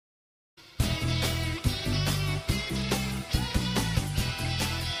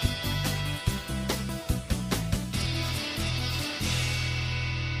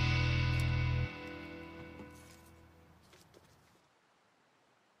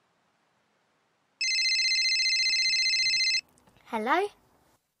Hello?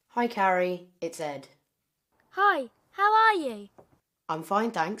 Hi Carrie, it's Ed. Hi, how are you? I'm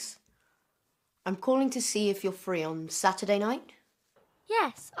fine, thanks. I'm calling to see if you're free on Saturday night.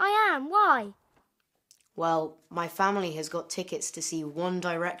 Yes, I am. Why? Well, my family has got tickets to see One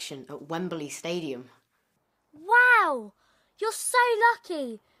Direction at Wembley Stadium. Wow! You're so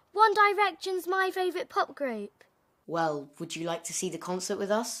lucky. One Direction's my favourite pop group. Well, would you like to see the concert with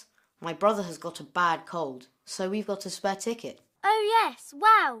us? My brother has got a bad cold, so we've got a spare ticket. Oh yes,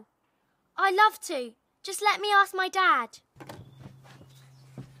 wow. I'd love to. Just let me ask my dad.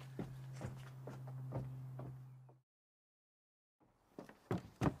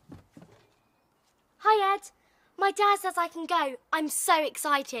 Hi Ed. My dad says I can go. I'm so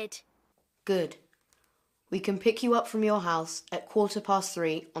excited. Good. We can pick you up from your house at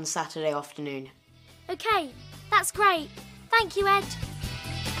 3:15 on Saturday afternoon. OK, that's great. Thank you, Ed.